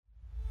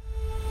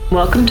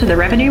Welcome to the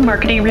Revenue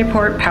Marketing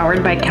Report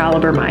powered by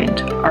Caliber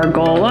Mind. Our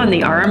goal on the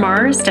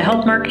RMR is to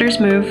help marketers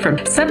move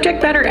from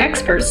subject matter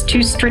experts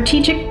to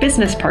strategic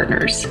business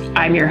partners.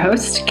 I'm your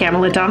host,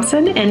 Kamala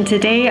Thompson, and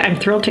today I'm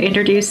thrilled to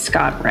introduce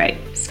Scott Wright.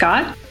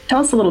 Scott,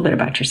 tell us a little bit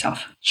about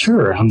yourself.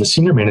 Sure. I'm the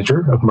Senior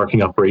Manager of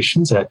Marketing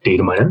Operations at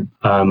Dataminer.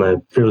 I'm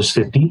a Fearless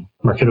 50,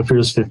 Marketo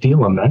Fearless 50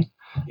 alumni,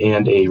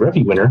 and a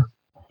Revy winner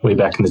way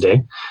back in the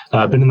day.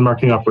 I've been in the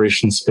marketing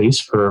operations space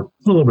for a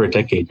little over a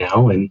decade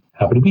now and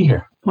happy to be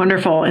here.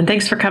 Wonderful. And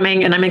thanks for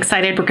coming. And I'm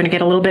excited. We're going to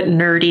get a little bit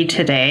nerdy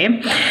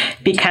today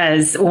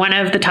because one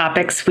of the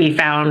topics we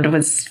found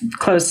was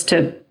close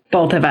to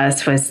both of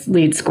us was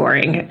lead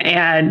scoring.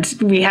 And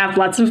we have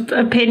lots of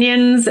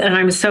opinions and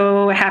I'm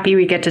so happy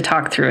we get to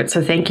talk through it.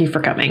 So thank you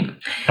for coming.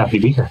 Happy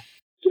to be here.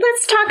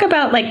 Let's talk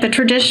about the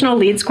traditional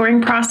lead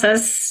scoring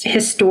process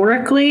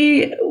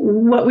historically,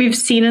 what we've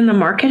seen in the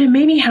market and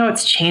maybe how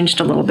it's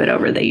changed a little bit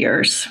over the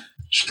years.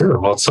 Sure.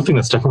 Well, it's something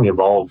that's definitely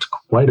evolved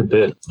quite a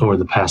bit over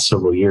the past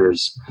several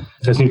years.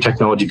 As new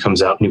technology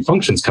comes out, new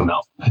functions come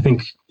out. I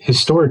think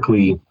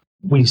historically,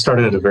 we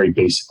started at a very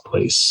basic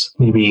place,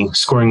 maybe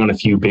scoring on a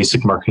few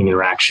basic marketing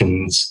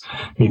interactions,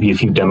 maybe a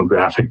few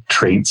demographic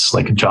traits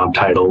like a job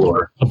title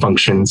or a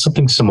function,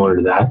 something similar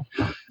to that,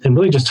 and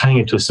really just tying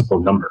it to a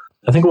simple number.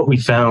 I think what we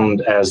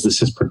found as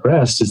this has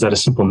progressed is that a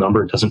simple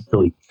number doesn't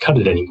really cut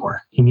it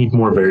anymore. You need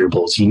more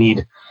variables. You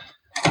need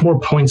more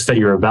points that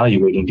you're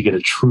evaluating to get a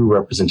true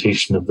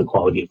representation of the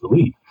quality of the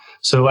lead.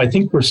 So I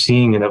think we're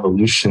seeing an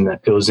evolution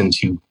that goes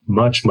into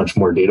much, much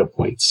more data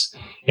points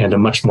and a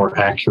much more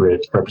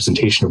accurate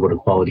representation of what a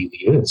quality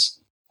lead is.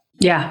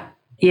 Yeah.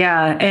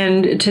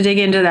 And to dig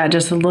into that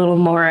just a little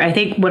more, I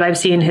think what I've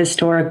seen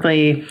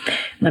historically,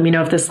 let me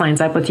know if this lines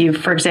up with you.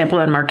 For example,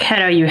 in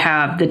Marketo, you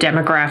have the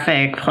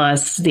demographic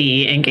plus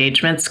the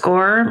engagement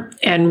score.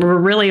 And we're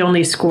really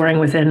only scoring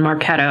within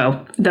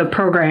Marketo the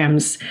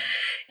programs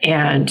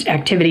and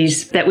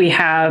activities that we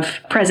have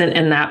present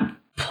in that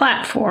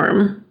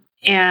platform.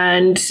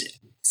 And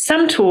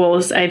some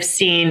tools I've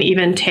seen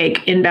even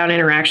take inbound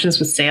interactions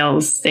with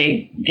sales.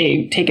 They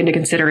take into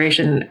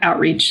consideration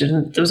outreach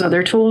and those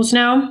other tools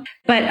now.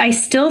 But I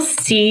still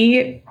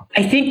see,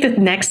 I think the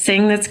next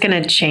thing that's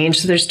going to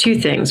change, so there's two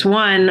things.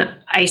 One,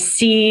 I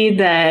see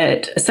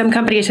that some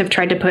companies have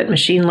tried to put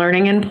machine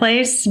learning in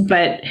place,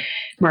 but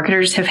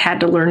marketers have had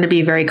to learn to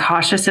be very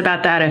cautious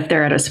about that if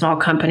they're at a small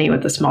company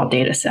with a small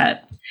data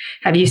set.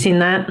 Have you seen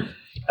that?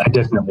 I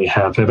definitely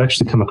have. I've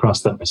actually come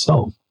across that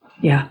myself.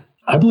 Yeah.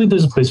 I believe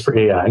there's a place for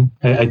AI.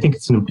 I think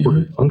it's an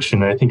important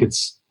function. I think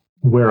it's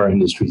where our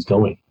industry is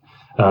going.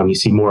 You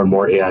see more and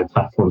more AI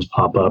platforms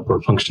pop up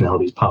or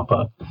functionalities pop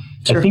up.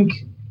 Sure. I think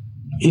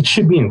it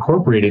should be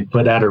incorporated,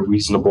 but at a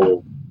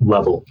reasonable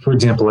level. For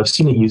example, I've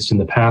seen it used in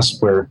the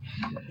past where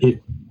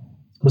it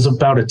was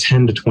about a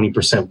 10 to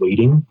 20%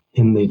 weighting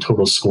in the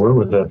total score,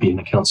 whether that be an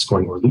account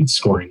scoring or lead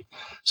scoring.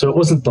 So it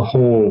wasn't the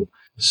whole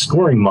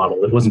scoring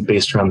model. It wasn't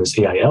based around this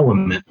AI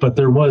element, but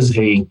there was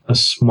a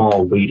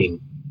small weighting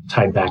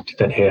tied back to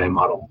that AI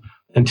model.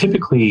 And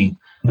typically,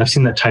 I've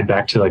seen that tied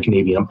back to an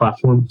ABM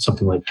platform,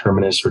 something like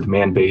Terminus or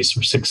Demandbase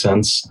or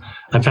 6sense.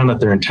 I found that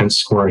their intent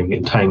scoring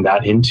and tying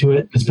that into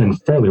it has been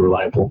fairly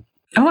reliable.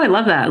 Oh, I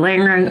love that.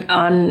 Layering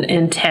on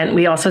intent.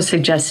 We also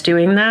suggest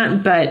doing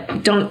that,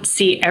 but don't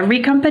see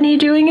every company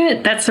doing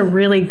it. That's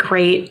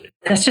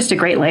just a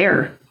great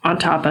layer on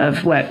top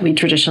of what we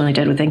traditionally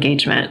did with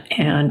engagement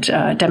and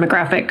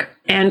demographic.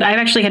 And I've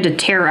actually had to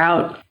tear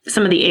out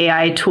some of the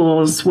AI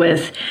tools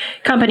with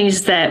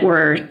companies that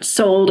were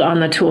sold on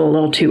the tool a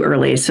little too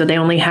early. So they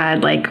only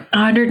had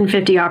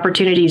 150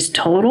 opportunities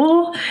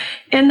total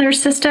in their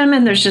system,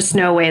 and there's just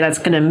no way that's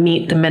going to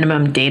meet the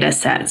minimum data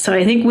set. So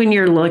I think when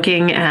you're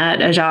looking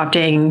at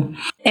adopting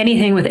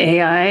anything with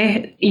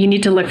AI, you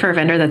need to look for a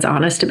vendor that's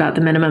honest about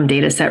the minimum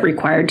data set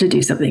required to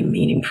do something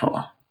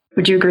meaningful.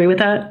 Would you agree with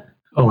that?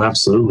 Oh,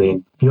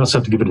 absolutely. You also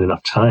have to give it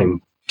enough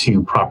time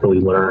to properly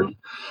learn.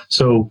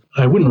 So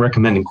I wouldn't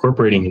recommend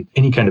incorporating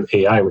any kind of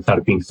AI without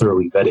it being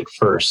thoroughly vetted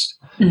first.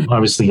 Mm-hmm.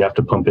 Obviously, you have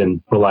to pump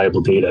in reliable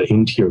data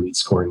into your lead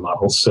scoring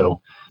models. So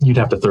you'd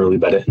have to thoroughly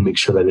vet it and make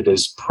sure that it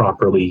is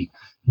properly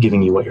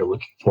giving you what you're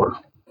looking for.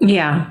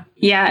 Yeah.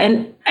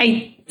 And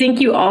I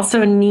think you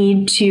also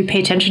need to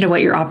pay attention to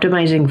what you're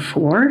optimizing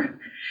for.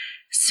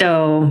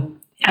 So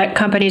at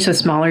companies with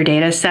smaller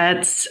data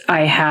sets,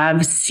 I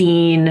have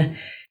seen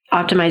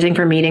optimizing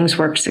for meetings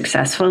work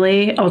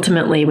successfully.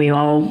 Ultimately, we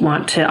all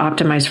want to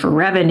optimize for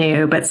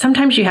revenue, but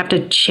sometimes you have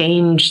to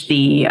change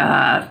the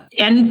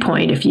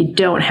endpoint if you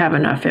don't have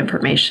enough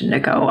information to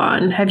go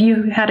on. Have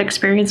you had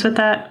experience with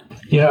that?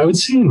 Yeah, I would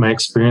say in my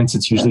experience,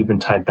 it's usually been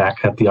tied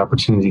back at the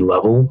opportunity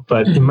level.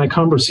 But in my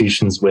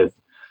conversations with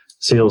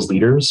sales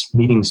leaders,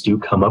 meetings do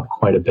come up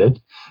quite a bit.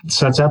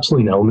 So that's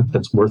absolutely an element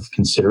that's worth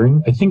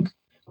considering. I think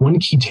one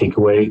key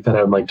takeaway that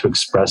I would like to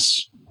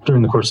express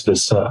during the course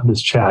of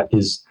this chat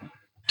is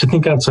to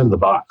think outside of the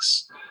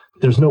box.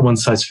 There's no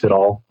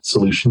one-size-fit-all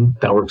solution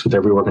that works with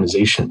every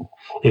organization.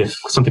 If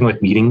something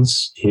like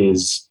meetings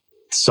is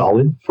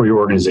solid for your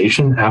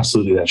organization,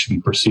 absolutely that should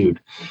be pursued.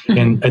 Mm-hmm.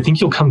 And I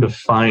think you'll come to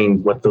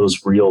find what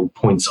those real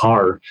points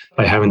are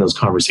by having those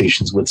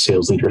conversations with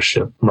sales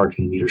leadership,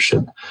 marketing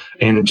leadership,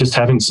 and just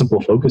having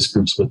simple focus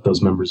groups with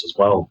those members as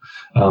well.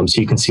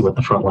 So you can see what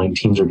the frontline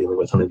teams are dealing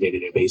with on a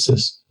day-to-day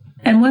basis.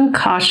 And one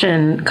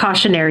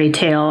cautionary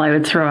tale I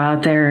would throw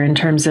out there in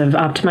terms of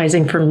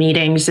optimizing for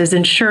meetings is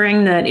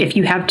ensuring that if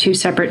you have two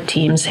separate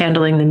teams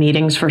handling the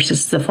meetings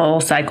versus the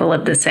full cycle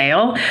of the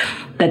sale,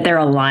 that they're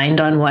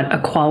aligned on what a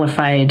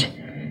qualified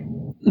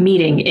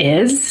meeting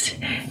is.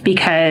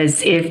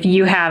 Because if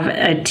you have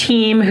a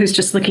team who's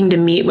just looking to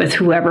meet with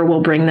whoever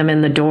will bring them in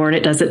the door and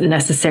it doesn't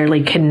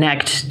necessarily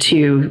connect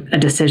to a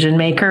decision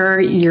maker,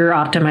 you're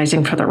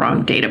optimizing for the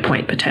wrong data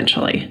point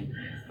potentially.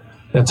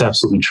 That's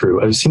absolutely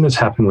true. I've seen this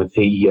happen with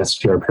AE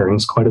SDR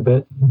pairings quite a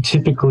bit.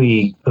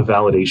 Typically, a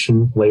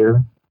validation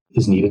layer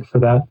is needed for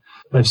that.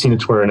 I've seen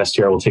it to where an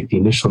SDR will take the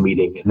initial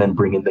meeting and then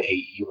bring in the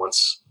AE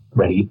once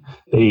ready.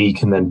 The AE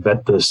can then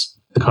vet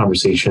the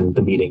conversation,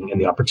 the meeting, and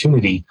the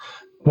opportunity.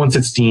 Once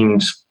it's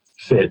deemed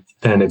fit,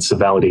 then it's a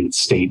validated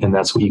state, and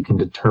that's what you can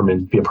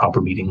determine be a proper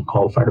meeting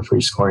qualifier for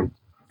your scoring.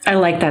 I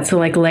like that. So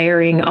like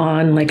layering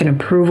on like an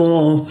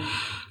approval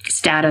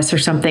status or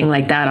something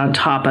like that on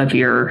top of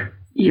your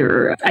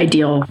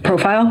ideal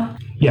profile?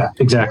 Yeah,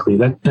 exactly.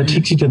 That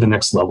takes you to the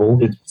next level.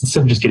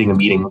 Instead of just getting a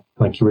meeting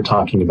like you were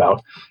talking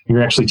about,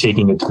 you're actually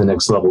taking it to the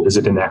next level. Is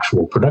it an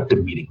actual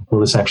productive meeting?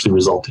 Will this actually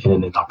result in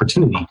an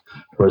opportunity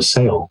or a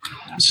sale?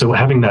 So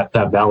having that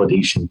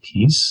validation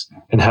piece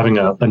and having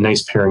a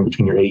nice pairing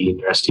between your AE and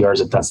your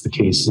SDRs, if that's the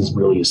case, is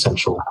really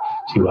essential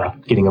to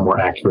getting a more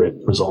accurate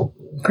result.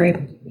 Great.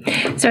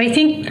 So I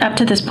think up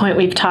to this point,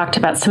 we've talked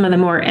about some of the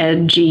more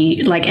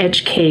edgy, like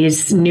edge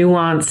case,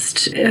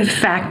 nuanced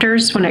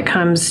factors when it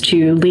comes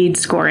to lead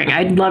scoring.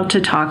 I'd love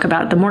to talk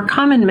about the more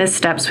common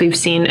missteps we've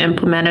seen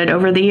implemented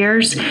over the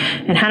years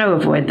and how to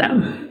avoid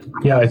them.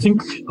 Yeah, I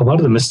think a lot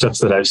of the missteps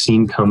that I've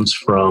seen comes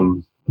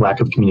from lack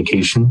of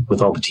communication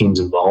with all the teams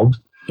involved.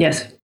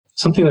 Yes.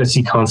 Something that I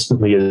see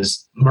constantly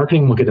is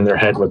marketing will get in their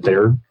head what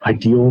their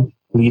ideal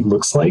lead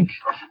looks like.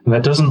 And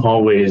that doesn't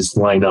always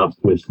line up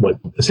with what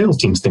the sales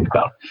teams think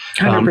about.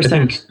 100%. I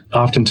think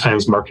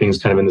oftentimes marketing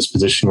is kind of in this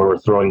position where we're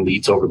throwing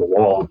leads over the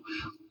wall,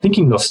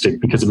 thinking they'll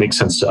stick because it makes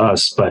sense to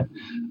us. But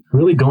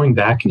really going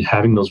back and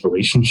having those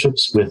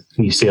relationships with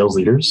the sales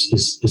leaders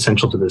is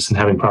essential to this, and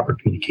having proper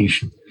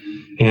communication.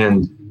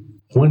 And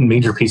one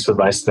major piece of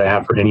advice that I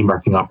have for any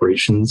marketing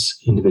operations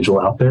individual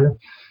out there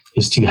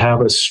is to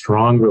have a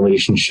strong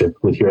relationship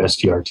with your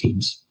SDR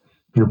teams.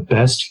 Your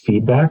best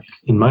feedback,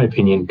 in my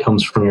opinion,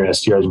 comes from your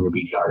SDRs and your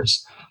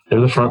BDRs.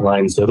 They're the front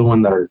lines. They're the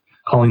ones that are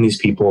calling these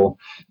people.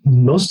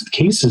 In most of the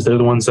cases, they're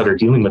the ones that are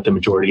dealing with the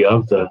majority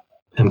of the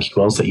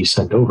MQLs that you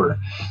send over.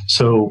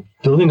 So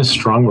building a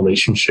strong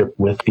relationship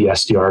with the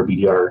SDR,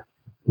 BDR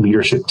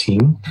leadership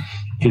team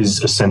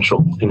is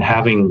essential. And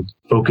having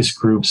focus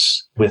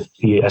groups with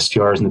the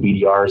SDRs and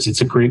the BDRs,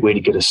 it's a great way to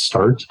get a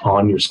start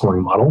on your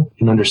scoring model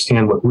and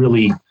understand what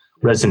really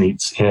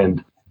resonates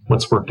and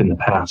what's worked in the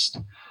past.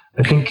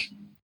 I think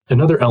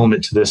another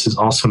element to this is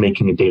also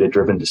making a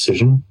data-driven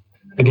decision.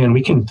 Again,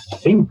 we can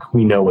think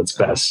we know what's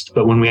best,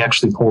 but when we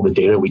actually pull the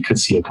data, we could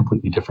see a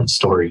completely different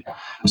story.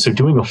 So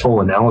doing a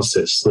full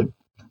analysis,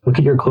 look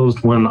at your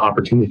closed-won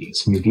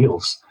opportunities and your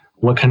deals.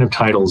 What kind of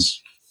titles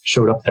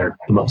showed up there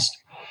the most?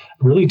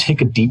 Really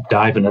take a deep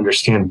dive and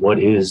understand what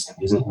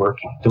isn't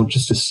working. Don't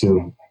just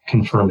assume,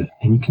 confirm it.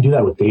 And you can do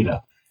that with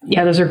data.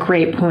 Yeah, those are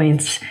great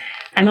points.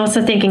 I'm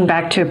also thinking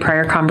back to a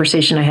prior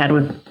conversation I had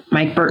with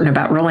Mike Burton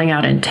about rolling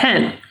out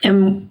intent.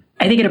 And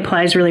I think it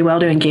applies really well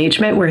to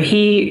engagement, where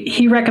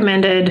he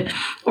recommended,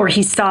 or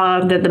he saw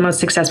that the most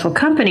successful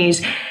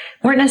companies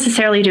weren't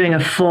necessarily doing a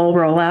full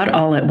rollout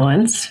all at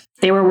once.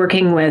 They were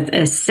working with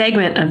a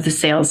segment of the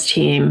sales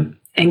team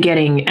and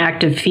getting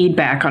active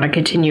feedback on a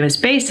continuous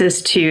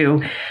basis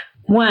to,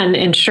 one,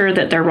 ensure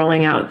that they're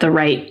rolling out the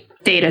right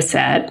data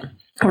set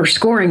or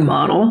scoring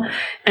model.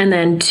 And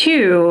then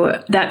two,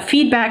 that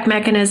feedback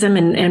mechanism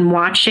and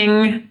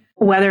watching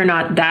whether or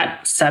not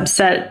that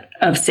subset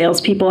of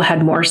salespeople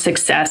had more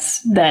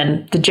success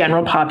than the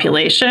general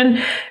population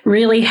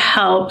really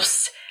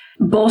helps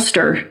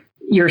bolster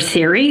your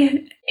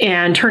theory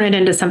and turn it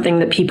into something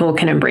that people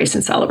can embrace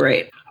and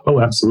celebrate.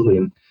 Oh, absolutely.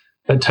 And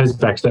that ties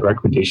back to that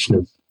recommendation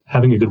of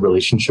having a good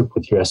relationship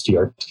with your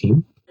SDR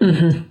team.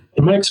 Mm-hmm.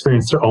 In my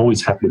experience, they're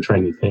always happy to try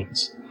new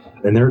things.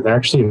 And they're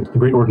actually a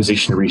great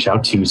organization to reach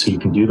out to so you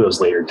can do those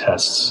layered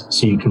tests,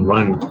 so you can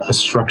run a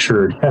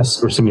structured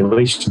test or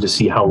simulation to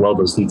see how well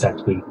those leads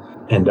actually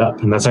end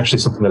up. And that's actually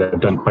something that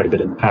I've done quite a bit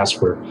in the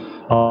past, where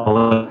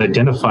I'll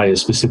identify a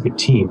specific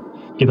team,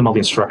 give them all the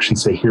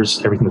instructions, say,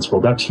 here's everything that's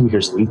rolled out to you,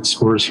 here's the lead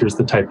scores, here's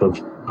the type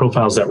of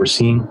profiles that we're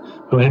seeing.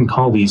 Go ahead and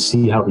call these,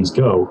 see how these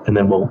go, and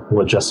then we'll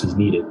adjust as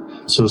needed.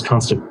 So those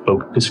constant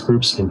focus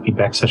groups and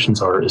feedback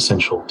sessions are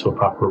essential to a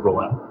proper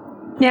rollout.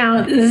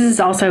 Now, this is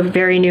also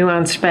very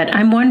nuanced, but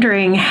I'm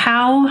wondering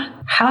how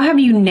have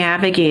you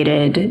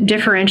navigated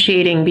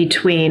differentiating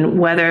between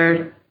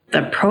whether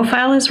the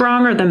profile is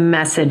wrong or the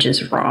message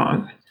is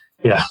wrong?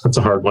 Yeah, that's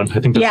a hard one. I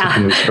think that's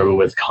something we struggle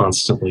with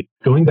constantly.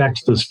 Going back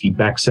to those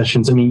feedback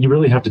sessions, I mean, you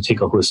really have to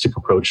take a holistic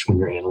approach when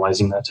you're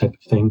analyzing that type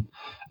of thing.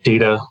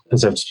 Data,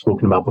 as I've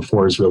spoken about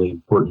before, is really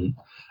important.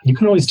 You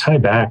can always tie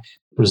back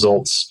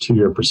results to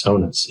your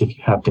personas if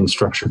you have things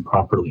structured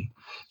properly.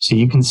 So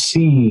you can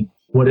see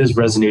what is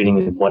resonating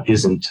and what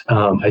isn't.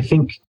 I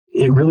think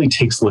it really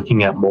takes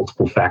looking at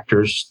multiple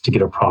factors to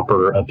get a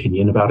proper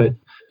opinion about it.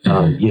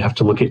 You have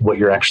to look at what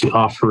you're actually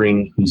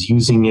offering, who's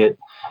using it,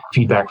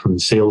 feedback from the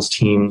sales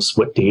teams,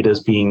 what data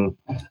is being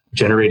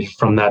generated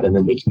from that, and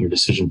then making your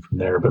decision from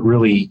there. But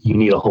really, you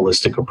need a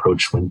holistic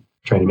approach when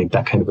trying to make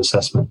that kind of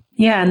assessment.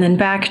 Yeah. And then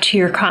back to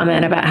your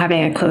comment about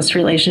having a close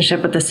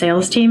relationship with the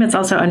sales team, it's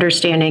also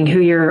understanding who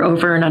your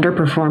over and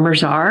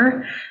underperformers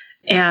are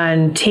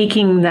and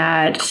taking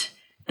that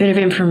bit of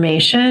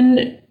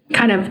information,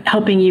 kind of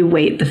helping you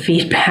weight the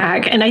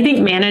feedback. And I think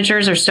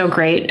managers are so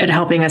great at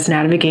helping us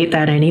navigate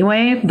that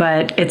anyway,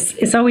 but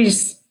it's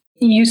always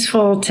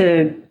useful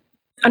to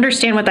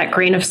understand what that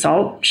grain of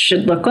salt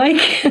should look like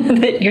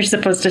that you're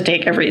supposed to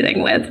take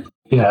everything with.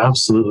 Yeah,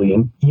 absolutely.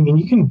 And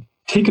you can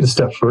take it a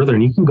step further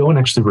and you can go and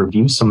actually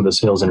review some of the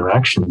sales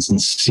interactions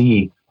and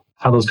see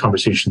how those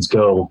conversations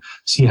go,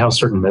 see how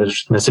certain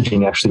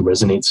messaging actually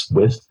resonates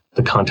with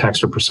the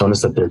contacts or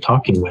personas that they're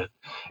talking with.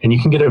 And you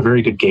can get a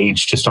very good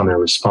gauge just on their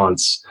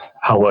response,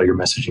 how well your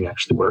messaging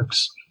actually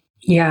works.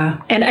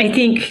 Yeah. And I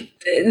think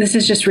this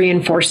is just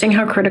reinforcing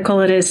how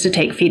critical it is to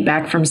take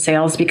feedback from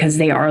sales because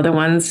they are the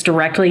ones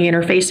directly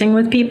interfacing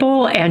with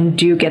people and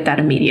do get that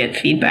immediate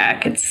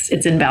feedback. It's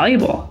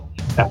invaluable.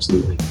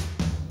 Absolutely.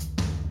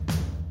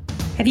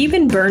 Have you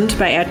been burned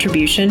by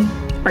attribution?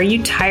 Are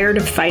you tired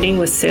of fighting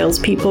with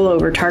salespeople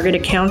over target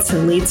accounts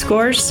and lead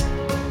scores?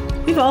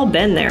 We've all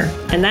been there,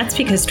 and that's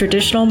because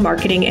traditional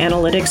marketing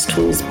analytics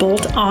tools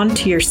bolt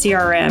onto your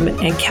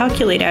CRM and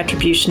calculate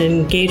attribution and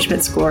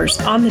engagement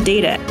scores on the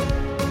data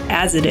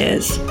as it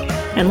is.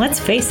 And let's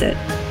face it,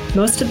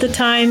 most of the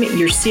time,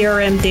 your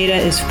CRM data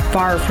is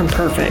far from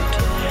perfect.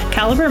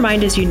 Caliber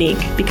Mind is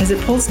unique because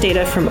it pulls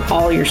data from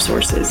all your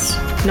sources,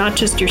 not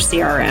just your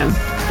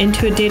CRM,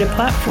 into a data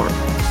platform.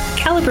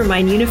 Caliber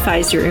Mind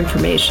unifies your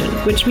information,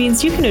 which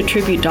means you can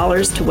attribute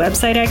dollars to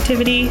website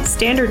activity,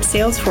 standard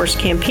Salesforce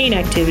campaign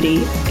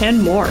activity,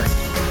 and more,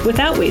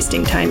 without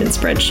wasting time in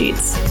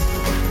spreadsheets.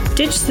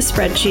 Ditch the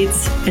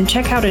spreadsheets and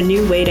check out a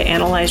new way to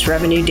analyze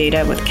revenue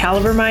data with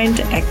Caliber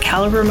Mind at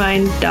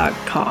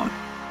calibermind.com.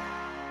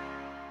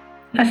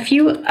 A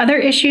few other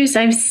issues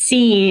I've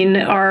seen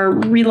are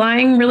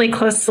relying really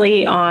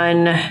closely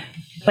on,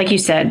 like you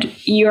said,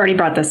 you already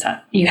brought this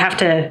up. You have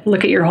to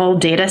look at your whole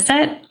data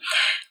set.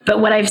 But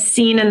what I've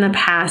seen in the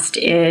past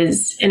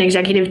is an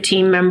executive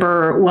team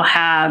member will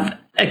have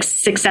a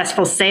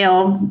successful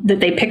sale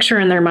that they picture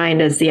in their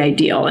mind as the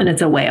ideal, and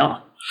it's a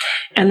whale.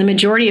 And the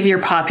majority of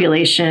your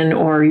population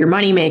or your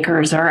money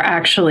makers are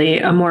actually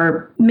a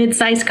more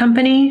mid-sized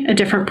company, a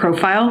different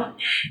profile,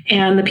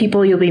 and the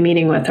people you'll be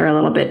meeting with are a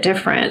little bit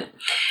different.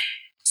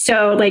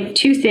 So like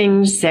two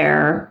things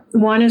there.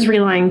 One is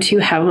relying too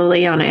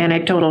heavily on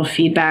anecdotal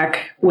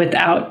feedback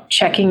without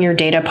checking your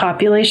data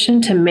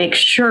population to make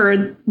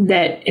sure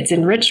that it's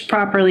enriched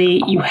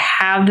properly, you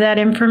have that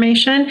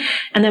information.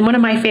 And then one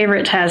of my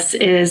favorite tests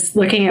is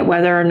looking at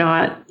whether or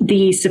not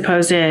the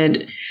supposed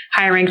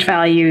high ranked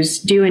values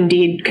do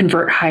indeed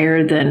convert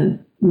higher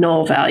than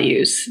null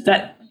values.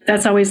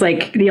 That's always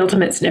like the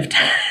ultimate sniff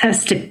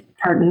test, to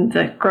pardon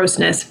the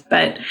grossness,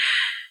 but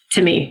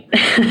to me.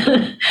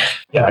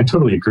 Yeah, I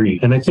totally agree.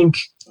 And I think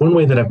one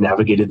way that I've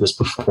navigated this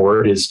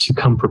before is to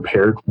come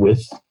prepared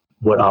with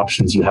what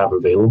options you have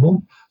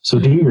available. So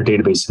do your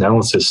database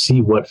analysis,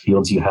 see what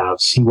fields you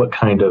have, see what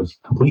kind of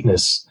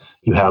completeness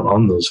you have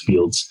on those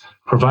fields.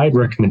 Provide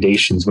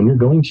recommendations. When you're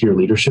going to your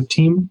leadership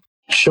team,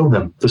 show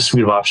them the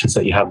suite of options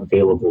that you have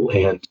available.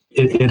 And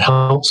it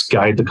helps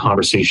guide the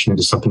conversation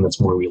into something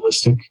that's more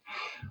realistic.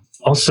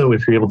 Also,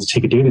 if you're able to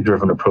take a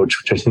data-driven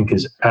approach, which I think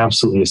is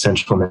absolutely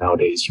essential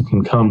nowadays, you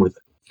can come with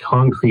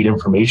concrete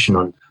information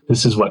on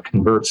this is what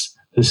converts,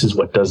 this is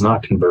what does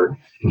not convert,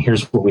 and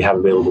here's what we have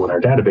available in our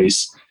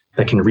database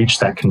that can reach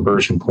that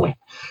conversion point.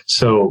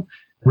 So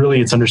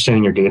really, it's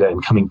understanding your data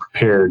and coming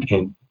prepared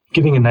and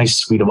giving a nice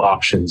suite of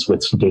options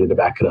with some data to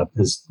back it up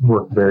has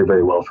worked very,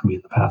 very well for me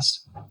in the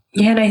past.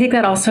 Yeah, and I think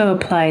that also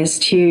applies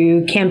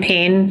to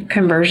campaign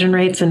conversion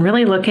rates and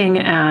really looking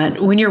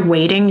at when you're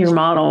weighting your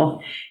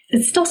model.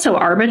 It's still so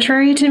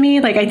arbitrary to me.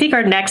 Like, I think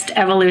our next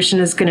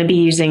evolution is going to be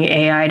using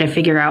AI to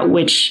figure out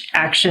which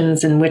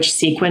actions and which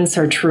sequence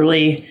are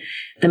truly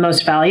the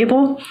most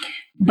valuable.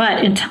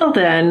 But until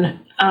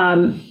then,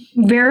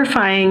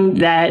 verifying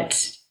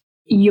that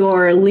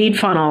your lead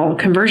funnel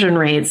conversion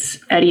rates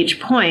at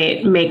each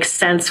point makes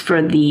sense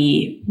for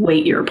the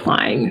weight you're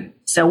applying.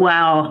 So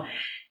while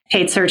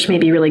paid search may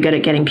be really good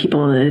at getting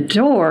people in the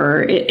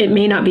door, it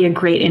may not be a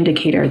great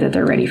indicator that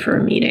they're ready for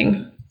a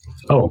meeting.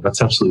 Oh,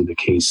 that's absolutely the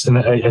case. And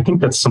I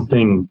think that's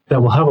something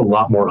that we'll have a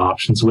lot more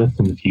options with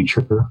in the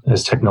future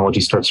as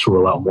technology starts to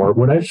roll out more.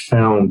 What I've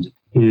found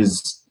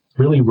is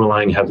really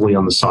relying heavily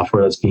on the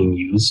software that's being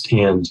used,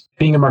 and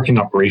being in marketing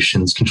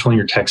operations, controlling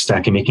your tech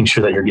stack and making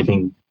sure that you're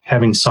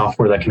having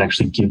software that can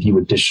actually give you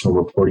additional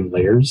reporting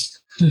layers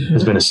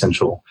has been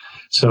essential.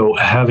 So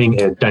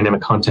having a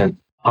dynamic content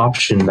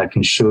option that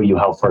can show you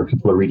how far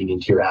people are reading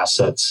into your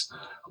assets,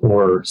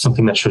 or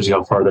something that shows you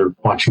how far they're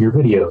watching your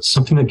videos,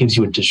 something that gives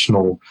you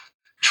additional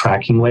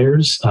tracking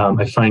layers,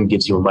 I find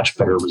gives you a much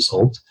better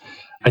result.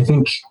 I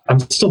think I'm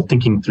still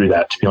thinking through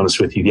that, to be honest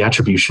with you, the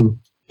attribution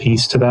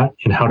piece to that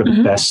and how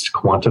to best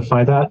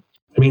quantify that.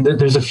 I mean,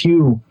 there's a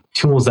few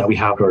tools that we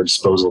have at our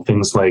disposal,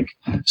 things like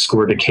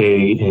score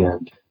decay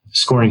and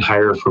scoring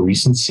higher for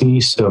recency.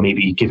 So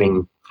maybe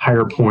giving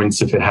higher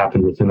points if it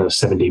happened within a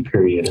 7-day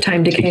period,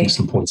 time decay, taking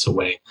some points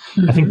away.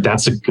 I think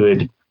that's a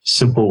good,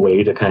 simple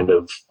way to kind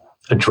of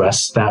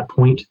address that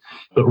point,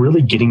 but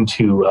really getting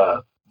to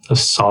a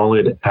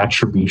solid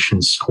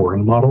attribution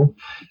scoring model,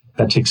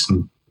 that takes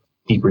some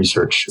deep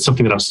research. It's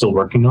something that I'm still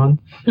working on,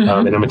 and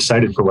I'm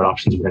excited for what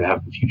options we're going to have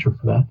in the future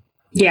for that.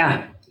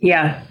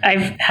 Yeah.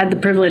 I've had the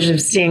privilege of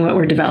seeing what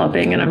we're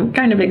developing, and I'm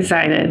kind of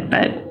excited,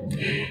 but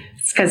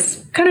it's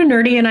because kind of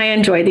nerdy and I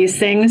enjoy these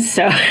things.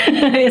 So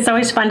it's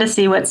always fun to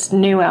see what's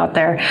new out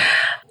there.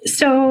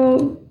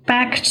 So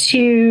back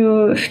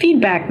to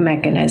feedback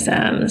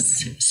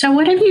mechanisms. So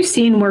what have you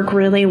seen work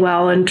really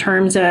well in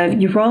terms of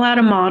you roll out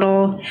a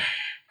model,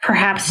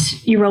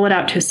 perhaps you roll it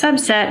out to a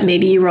subset,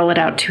 maybe you roll it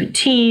out to a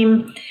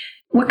team.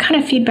 What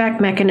kind of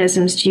feedback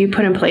mechanisms do you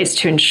put in place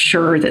to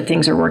ensure that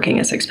things are working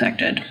as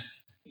expected?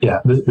 Yeah,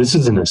 this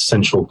is an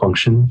essential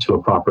function to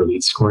a proper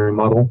lead scoring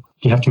model.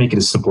 You have to make it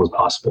as simple as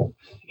possible.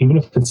 Even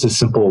if it's a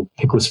simple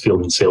pick list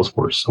field in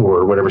Salesforce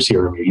or whatever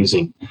CRM you're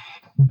using,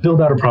 build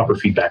out a proper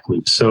feedback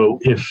loop. So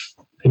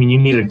you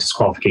need a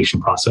disqualification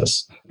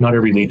process. Not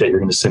every lead that you're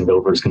going to send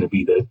over is going to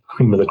be the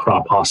cream of the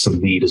crop, awesome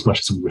lead as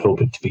much as we would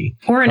hope it to be.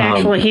 Or an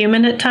actual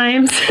human at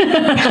times.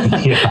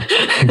 Yeah,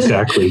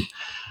 exactly.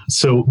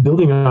 So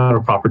building out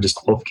a proper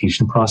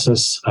disqualification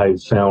process,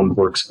 I've found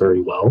works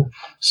very well.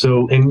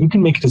 So, and you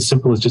can make it as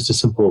simple as just a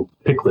simple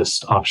pick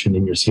list option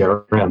in your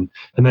CRM,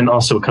 and then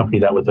also accompany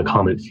that with a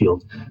comment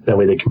field. That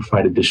way they can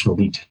provide additional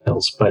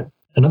details. But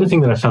another thing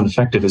that I found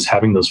effective is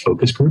having those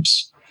focus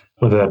groups,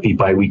 whether that be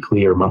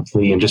biweekly or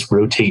monthly, and just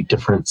rotate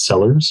different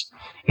sellers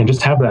and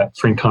just have that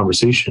frank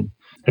conversation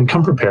and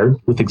come prepared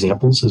with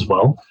examples as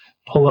well.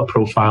 Pull up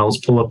profiles,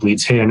 pull up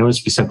leads. Hey, I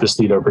noticed we sent this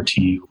lead over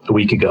to you a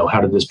week ago.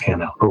 How did this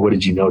pan out? Or what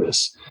did you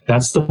notice?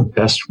 That's the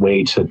best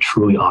way to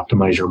truly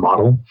optimize your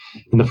model.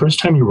 And the first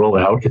time you roll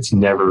out, it's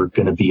never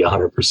going to be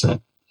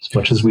 100%. As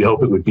much as we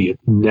hope it would be, it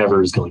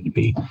never is going to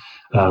be.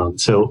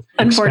 So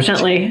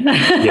unfortunately,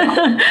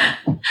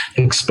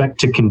 expect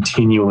to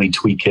continually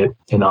tweak it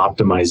and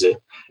optimize it.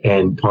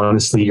 And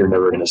honestly, you're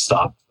never going to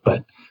stop.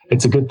 But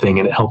it's a good thing,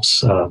 and it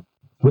helps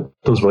with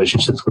those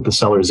relationships with the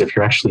sellers if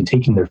you're actually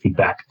taking their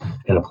feedback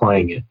and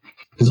applying it.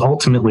 Because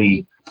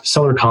ultimately,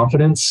 seller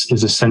confidence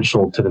is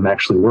essential to them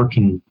actually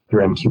working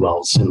your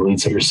MQLs and the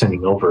leads that you're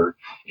sending over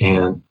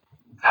and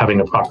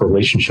having a proper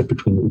relationship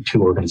between the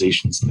two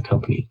organizations in the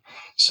company.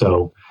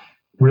 So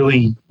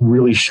really,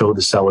 really show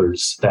the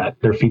sellers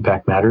that their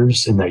feedback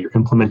matters and that you're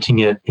implementing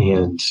it,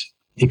 and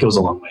it goes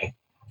a long way.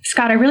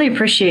 Scott, I really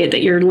appreciate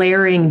that you're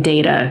layering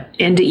data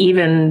into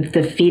even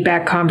the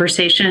feedback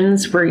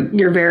conversations where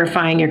you're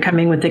verifying, you're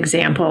coming with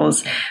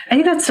examples. I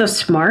think that's so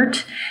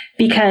smart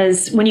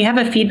because when you have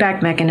a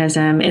feedback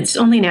mechanism, it's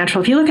only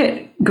natural. If you look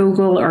at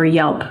Google or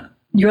Yelp,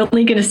 you're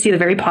only going to see the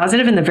very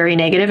positive and the very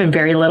negative and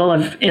very little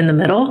of in the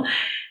middle.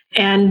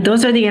 And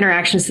those are the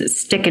interactions that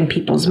stick in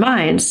people's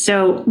minds.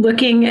 So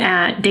looking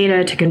at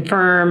data to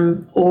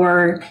confirm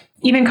or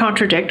even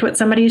contradict what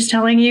somebody's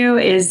telling you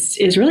is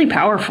really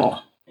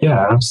powerful.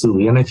 Yeah,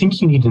 absolutely. And I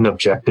think you need an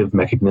objective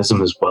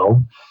mechanism as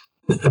well.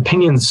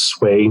 Opinions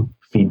sway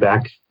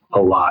feedback a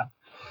lot.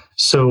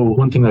 So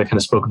one thing that I kind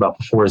of spoke about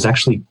before is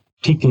actually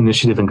take the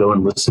initiative and go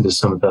and listen to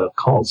some of the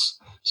calls.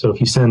 So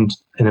if you send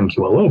an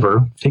MQL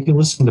over, take a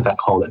listen to that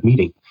call, that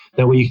meeting.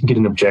 That way you can get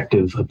an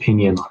objective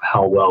opinion on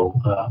how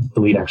well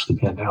the lead actually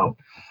panned out.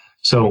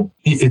 So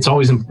it's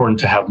always important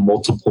to have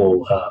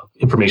multiple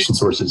information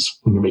sources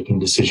when you're making a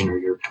decision or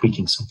you're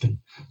tweaking something.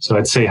 So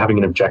I'd say having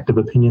an objective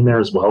opinion there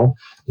as well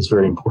is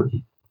very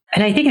important.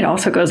 And I think it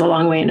also goes a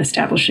long way in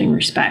establishing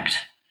respect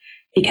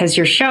because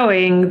you're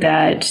showing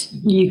that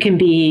you can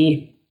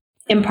be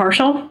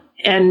impartial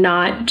and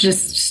not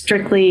just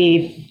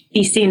strictly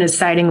be seen as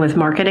siding with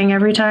marketing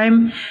every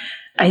time.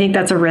 I think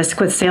that's a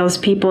risk with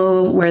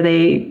salespeople where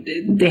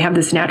they have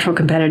this natural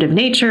competitive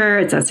nature.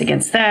 It's us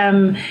against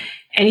them.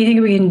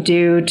 Anything we can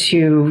do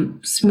to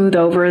smooth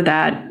over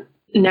that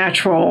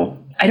natural,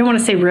 I don't want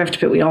to say rift,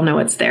 but we all know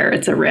it's there.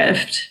 It's a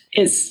rift.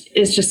 Is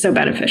just so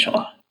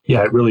beneficial.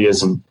 Yeah, it really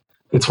is. And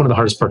it's one of the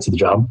hardest parts of the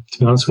job, to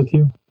be honest with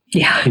you.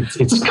 Yeah.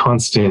 It's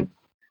constant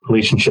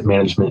relationship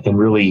management and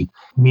really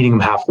meeting them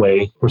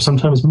halfway or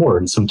sometimes more.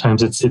 And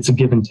sometimes it's a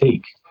give and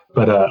take.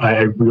 But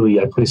I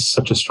place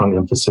such a strong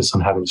emphasis on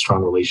having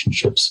strong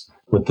relationships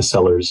with the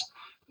sellers.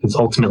 Because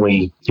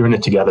ultimately, you're in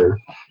it together,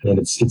 and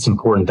it's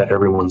important that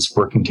everyone's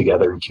working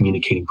together and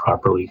communicating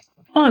properly.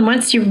 Well, and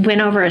once you win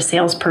over a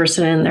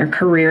salesperson and their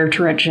career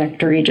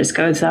trajectory just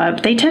goes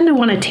up, they tend to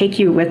want to take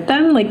you with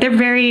them. Like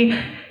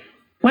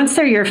once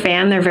they're your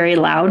fan, they're very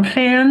loud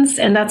fans,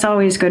 and that's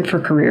always good for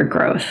career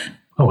growth.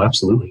 Oh,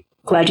 absolutely.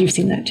 Glad you've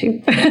seen that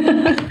too.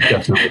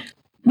 Definitely.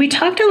 We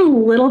talked a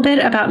little bit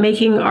about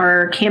making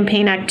our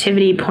campaign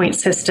activity point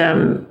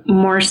system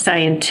more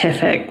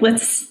scientific.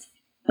 Let's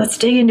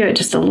dig into it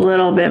just a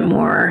little bit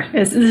more.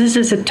 This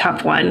is a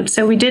tough one.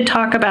 So we did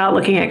talk about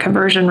looking at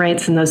conversion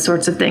rates and those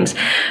sorts of things.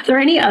 Are there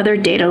any other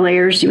data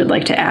layers you would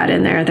like to add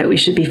in there that we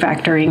should be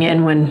factoring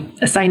in when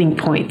assigning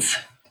points?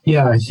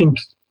 Yeah, I think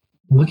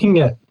looking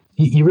at,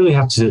 you really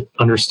have to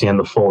understand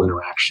the full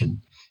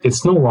interaction.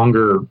 It's no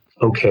longer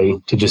okay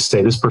to just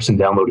say this person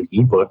downloaded an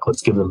ebook,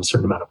 let's give them a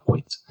certain amount of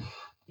points.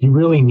 You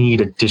really need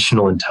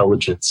additional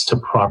intelligence to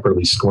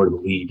properly score the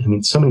lead. I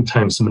mean, so many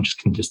times someone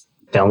can just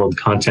download the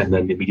content and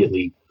then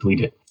immediately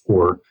delete it,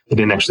 or they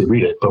didn't actually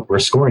read it, but we're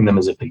scoring them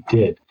as if they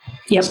did.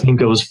 Yep. Same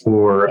goes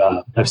for,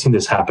 I've seen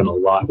this happen a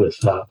lot with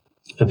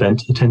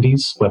event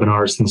attendees,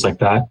 webinars, things like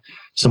that.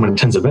 Someone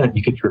attends an event,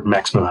 you get your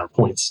maximum amount of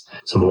points.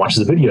 Someone watches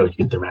a video, you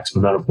get their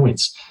maximum amount of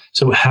points.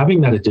 So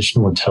having that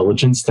additional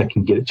intelligence that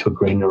can get it to a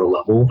granular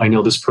level, I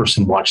know this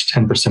person watched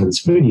 10% of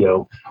this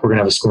video, we're going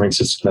to have a scoring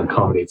system that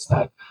accommodates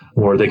that.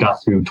 Or they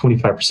got through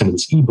 25% of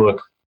this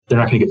ebook, they're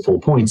not going to get full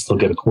points, they'll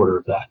get a quarter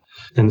of that.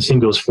 And the same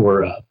goes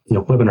for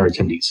webinar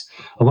attendees.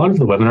 A lot of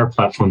the webinar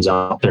platforms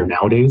out there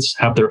nowadays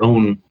have their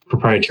own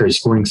proprietary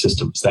scoring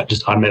systems that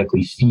just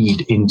automatically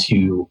feed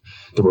into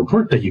the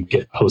report that you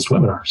get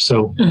post-webinar.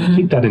 So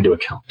take that into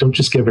account. Don't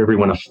just give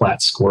everyone a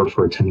flat score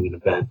for attending an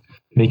event.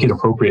 Make it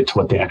appropriate to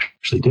what they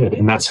actually did.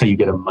 And that's how you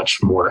get a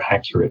much more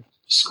accurate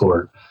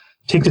score.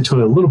 Take it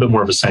to a little bit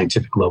more of a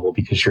scientific level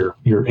because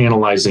you're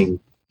analyzing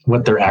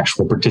what their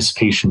actual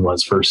participation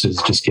was versus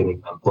just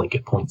giving them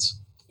blanket points.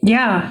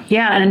 Yeah.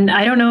 And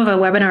I don't know of a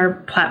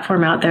webinar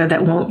platform out there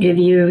that won't give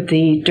you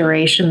the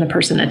duration the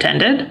person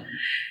attended.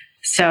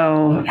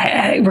 So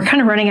we're kind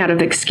of running out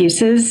of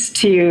excuses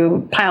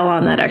to pile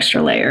on that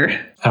extra layer.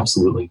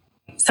 Absolutely.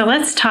 So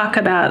let's talk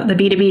about the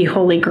B2B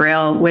Holy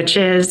Grail, which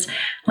is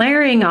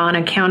layering on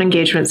account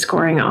engagement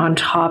scoring on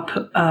top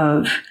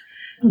of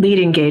lead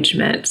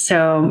engagement.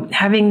 So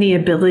having the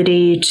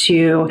ability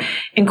to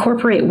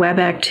incorporate web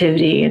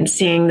activity and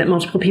seeing that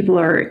multiple people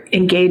are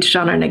engaged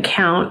on an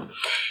account.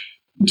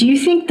 Do you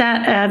think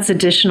that adds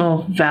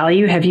additional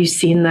value? Have you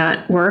seen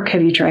that work?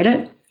 Have you tried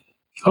it?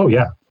 Oh,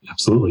 yeah,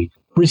 absolutely.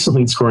 Recent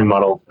lead scoring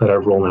model that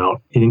I've rolled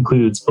out, it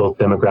includes both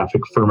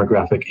demographic,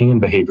 firmographic,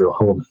 and behavioral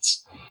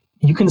elements.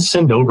 You can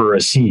send over a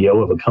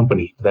CEO of a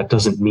company. That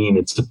doesn't mean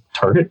it's a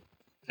target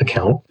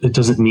account. It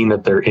doesn't mean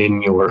that they're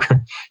in your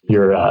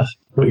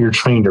what you're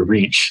trying to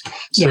reach.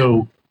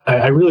 So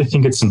I really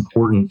think it's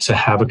important to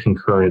have a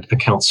concurrent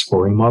account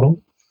scoring model.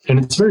 And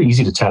it's very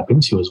easy to tap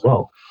into as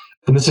well.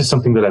 And this is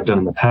something that I've done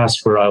in the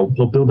past where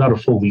we'll build out a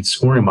full lead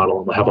scoring model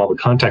and we'll have all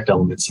the contact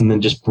elements and then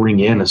just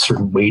bring in a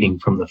certain weighting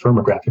from the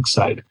firmographic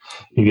side,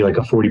 maybe like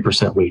a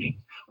 40% weighting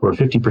or a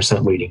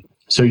 50% weighting.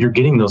 So you're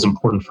getting those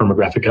important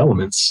firmographic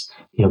elements.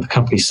 You know, the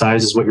company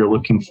size is what you're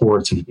looking for.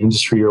 It's an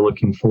industry you're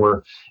looking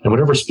for. And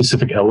whatever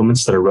specific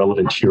elements that are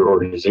relevant to your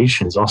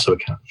organization is also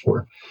accounted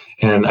for.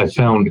 And I've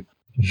found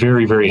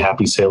very, very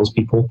happy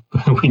salespeople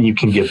when you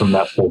can give them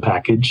that full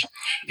package.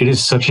 It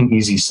is such an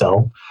easy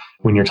sell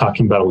when you're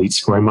talking about a lead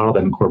scoring model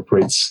that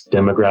incorporates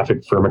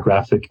demographic,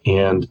 firmographic,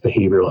 and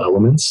behavioral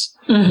elements.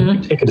 You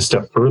can take it a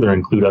step further,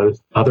 include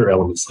other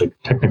elements like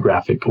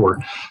technographic or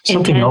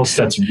something else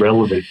that's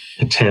relevant,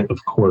 intent,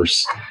 of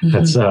course,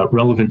 that's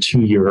relevant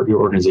to your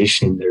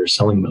organization, their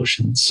selling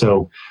motion.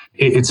 So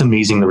it's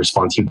amazing the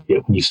response you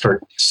get when you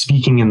start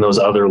speaking in those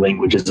other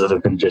languages other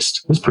than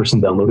just this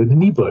person downloaded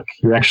an ebook.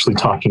 You're actually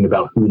talking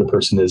about who the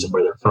person is and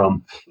where they're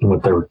from and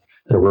what they're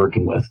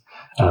working with.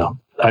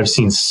 I've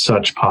seen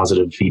such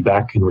positive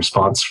feedback and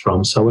response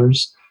from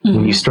sellers.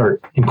 When you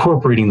start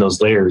incorporating those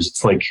layers,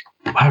 it's like,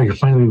 wow, you're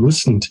finally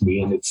listening to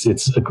me. And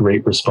it's a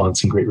great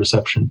response and great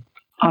reception.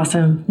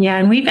 Awesome. Yeah.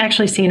 And we've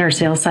actually seen our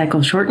sales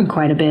cycle shorten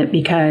quite a bit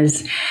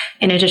because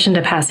in addition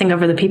to passing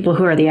over the people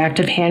who are the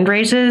active hand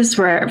raises,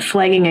 we're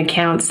flagging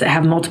accounts that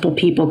have multiple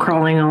people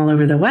crawling all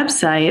over the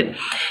website.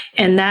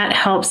 And that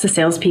helps the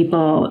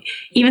salespeople,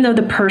 even though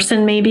the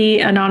person may be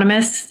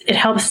anonymous, it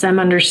helps them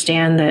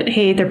understand that,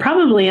 hey, they're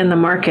probably in the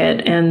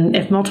market. And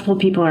if multiple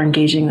people are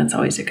engaging, that's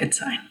always a good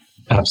sign.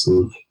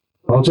 Absolutely.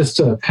 I'll just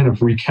kind of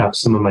recap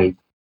some of my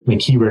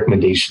key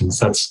recommendations.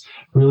 That's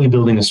really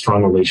building a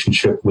strong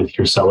relationship with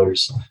your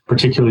sellers,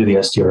 particularly the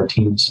SDR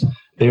teams.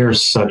 They are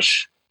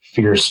such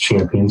fierce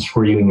champions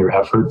for you in your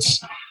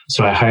efforts.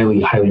 So I highly,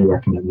 highly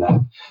recommend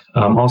that.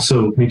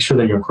 Also, make sure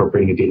that you're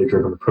incorporating a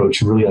data-driven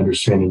approach and really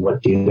understanding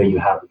what data you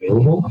have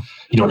available.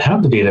 If you don't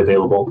have the data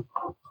available,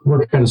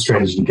 what kind of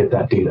strategy to get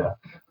that data?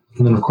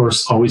 And then, of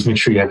course, always make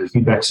sure you have your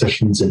feedback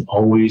sessions and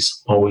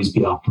always, always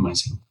be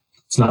optimizing.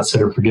 It's not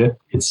set or forget.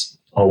 It's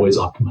always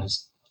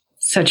optimized.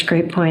 Such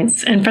great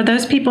points. And for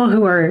those people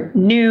who are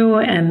new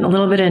and a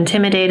little bit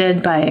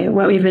intimidated by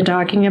what we've been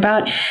talking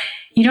about,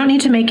 You don't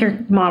need to make your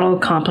model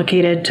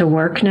complicated to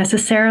work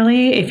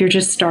necessarily. If you're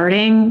just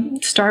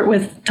starting, start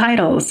with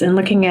titles and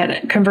looking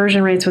at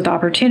conversion rates with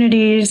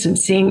opportunities and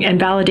seeing and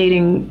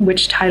validating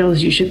which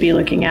titles you should be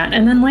looking at.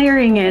 And then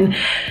layering in,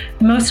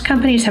 most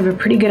companies have a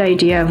pretty good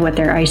idea of what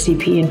their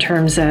ICP in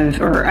terms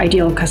of, or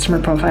ideal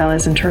customer profile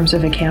is in terms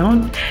of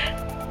account.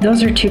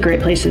 Those are two great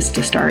places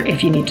to start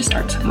if you need to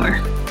start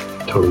somewhere.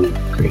 Totally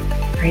agree.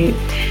 Great.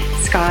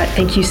 Scott,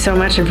 thank you so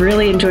much. I've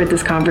really enjoyed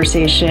this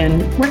conversation.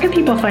 Where can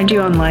people find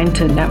you online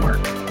to network?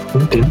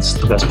 LinkedIn's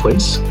the best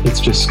place. It's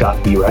just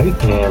Scott B. Wright,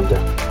 and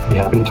I'd be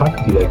happy to talk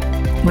with you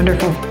there.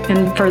 Wonderful.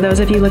 And for those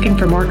of you looking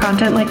for more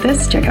content like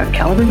this, check out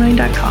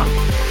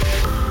calibermind.com.